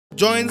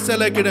Join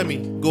Cell Academy,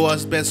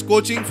 Goa's best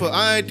coaching for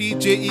IIT,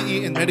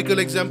 JEE and medical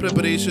exam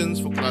preparations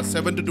for class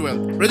 7 to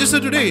 12. Register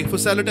today for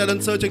Cell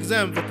Talent Search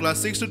exam for class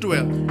 6 to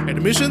 12.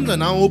 Admissions are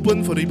now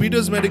open for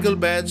repeaters medical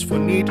batch for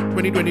NEET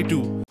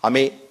 2022.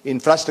 आम्ही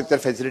infrastructure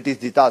facilities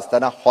दिता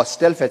असताना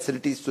hostel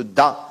facilities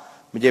सुद्धा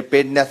म्हणजे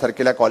पेडण्या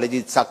सारकेल्या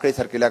कॉलेजीत साखळे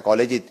सारकेल्या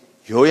कॉलेजीत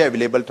ह्योय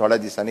available थोड्या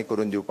दिवसांनी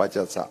करून दिवपाचे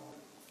आसा.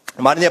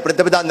 माननीय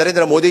पंतप्रधान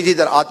नरेंद्र मोदीजी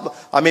जर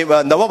आम्ही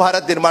नव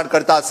भारत निर्माण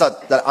करता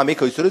असत तर आम्ही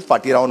खंयसरूच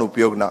फाटी रावन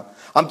उपयोग ना.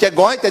 आमचे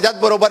गोंय त्याच्याच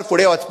बरोबर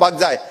फुडें वचपाक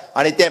जाय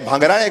आणि ते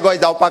भांगराळे गोंय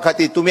जावपा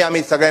खातीर तुम्ही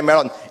आम्ही सगळे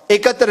मेळून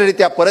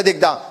एकत्ररित्या परत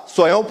एकदा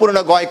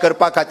स्वयंपूर्ण गोंय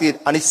करपा खातीर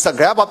आणि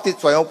सगळ्या बाबतीत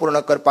स्वयंपूर्ण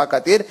करपा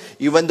खातीर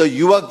इवन द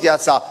युवक जे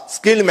आसा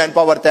स्किल्ड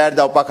मॅनपॉवर तयार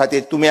जावपा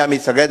खातीर तुम्ही आम्ही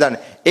सगळेजण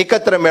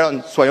एकत्र मेळून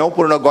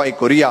स्वयंपूर्ण गोंय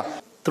करूया.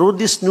 Through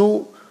this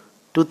new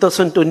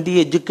 2020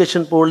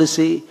 education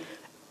policy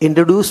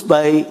introduced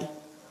by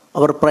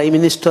our Prime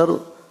Minister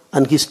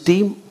and his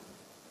team,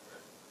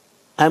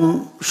 I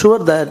am sure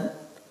that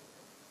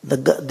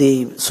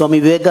the Swami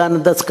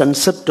Vivekananda's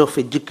concept of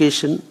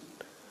education,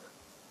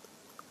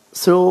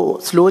 so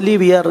slowly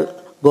we are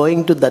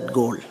going to that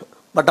goal.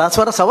 But as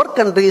far as our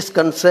country is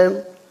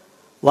concerned,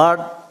 what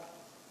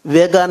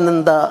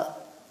Vivekananda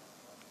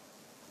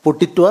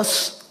put it to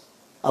us,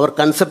 our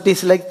concept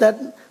is like that,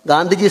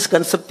 Gandhiji's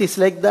concept is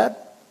like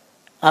that,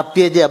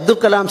 APJ Abdul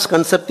Kalam's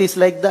concept is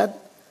like that,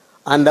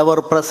 and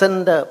our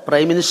present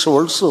Prime Minister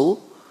also.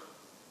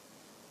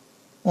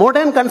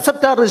 Modern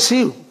concepts are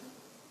received,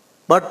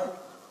 but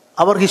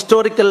our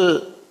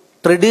historical,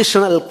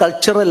 traditional,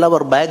 cultural,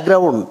 our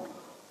background,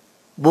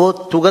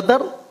 both together,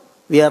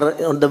 we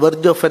are on the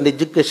verge of an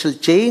educational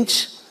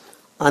change,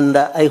 and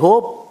I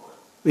hope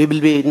we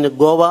will be in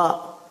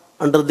Goa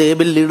under the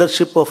able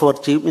leadership of our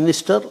Chief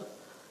Minister.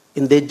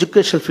 In the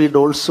education field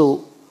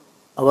also,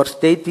 our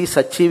state is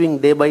achieving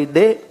day by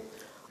day.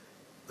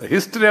 The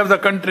history of the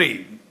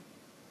country,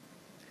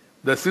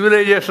 the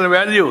civilization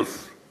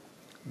values,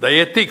 the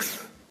ethics,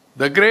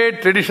 the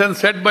great traditions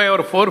set by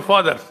our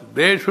forefathers,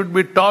 they should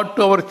be taught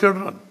to our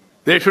children.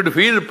 They should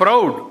feel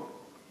proud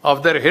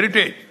of their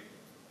heritage.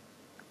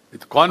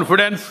 With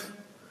confidence,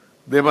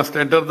 they must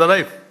enter the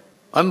life.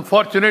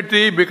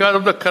 Unfortunately, because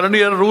of the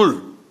colonial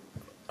rule,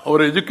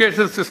 our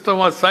education system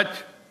was such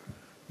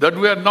that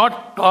we are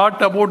not taught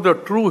about the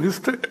true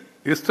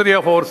history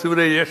of our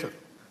civilization.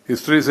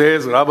 History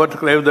says Robert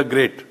Clive the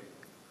Great,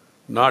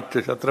 not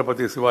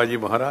Chhatrapati Shivaji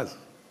Maharaj,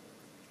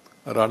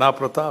 Rana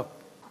Pratap.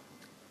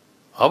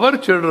 Our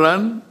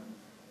children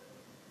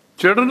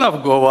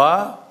of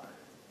Goa,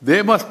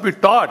 they must be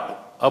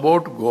taught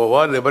about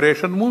Goa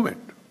liberation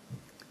movement.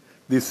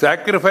 The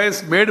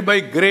sacrifice made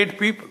by great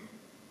people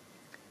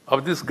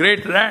of this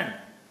great land.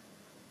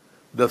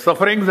 The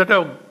sufferings that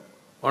have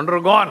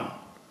undergone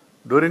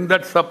during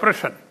that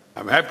suppression.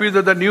 I'm happy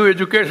that the new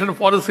education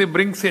policy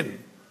brings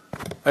in.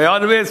 I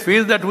always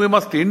feel that we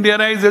must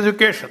Indianize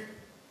education.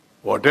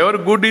 Whatever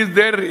good is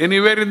there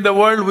anywhere in the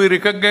world, we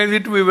recognize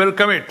it, we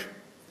welcome it.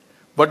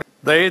 But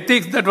the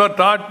ethics that were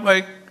taught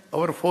by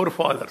our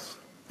forefathers,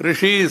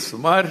 rishis,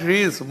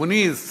 maharshis,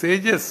 munis,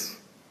 sages,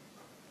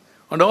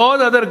 and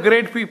all other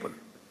great people,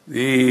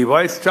 the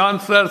vice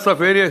chancellors of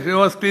various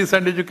universities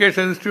and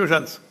education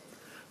institutions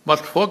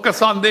must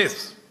focus on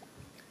this.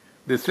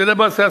 The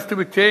syllabus has to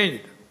be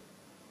changed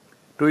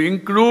to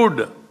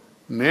include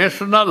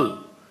national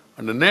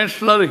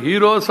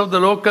heroes of the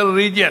local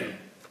region.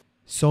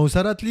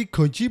 संसारातली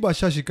खंयची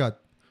भाषा शिकात,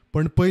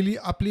 पण पहिली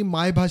आपली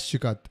मायभास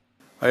शिकात.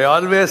 I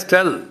always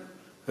tell,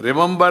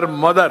 remember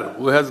mother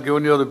who has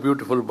given you the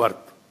beautiful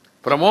birth.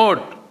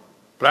 Promote,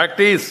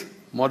 practice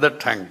mother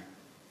tongue.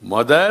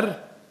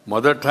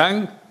 Mother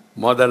tongue,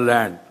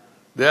 motherland.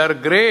 They are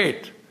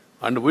great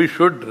and we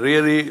should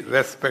really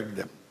respect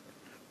them.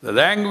 The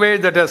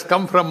language that has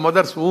come from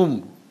mother's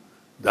womb,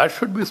 that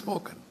should be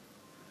spoken.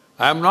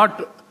 I am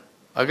not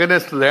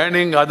against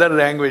learning other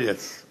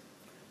languages,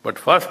 but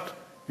first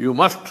you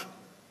must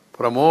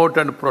promote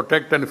and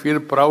protect and feel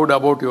proud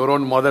about your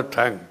own mother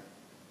tongue.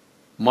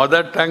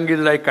 Mother tongue is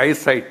like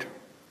eyesight.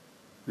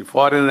 The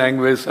foreign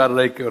languages are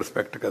like your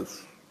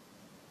spectacles.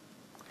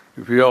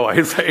 If you have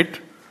eyesight,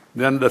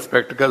 then the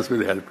spectacles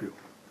will help you.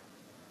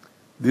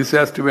 This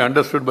has to be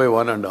understood by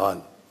one and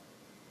all.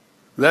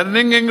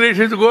 Learning English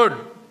is good.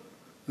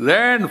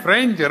 Learn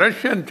French,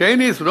 Russian,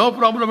 Chinese, no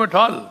problem at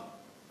all.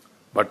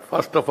 But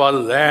first of all,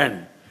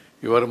 learn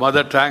your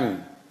mother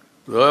tongue.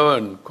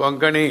 Learn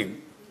Konkani.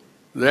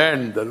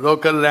 Learn the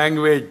local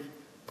language.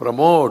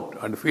 Promote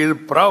and feel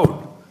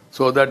proud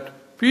so that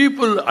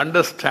people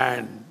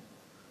understand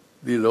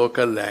the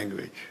local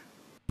language.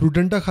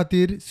 प्रुडंटा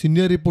खातीर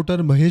senior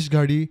reporter Mahesh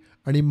घाडी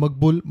आणि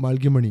मकबूल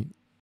माळगीमणी.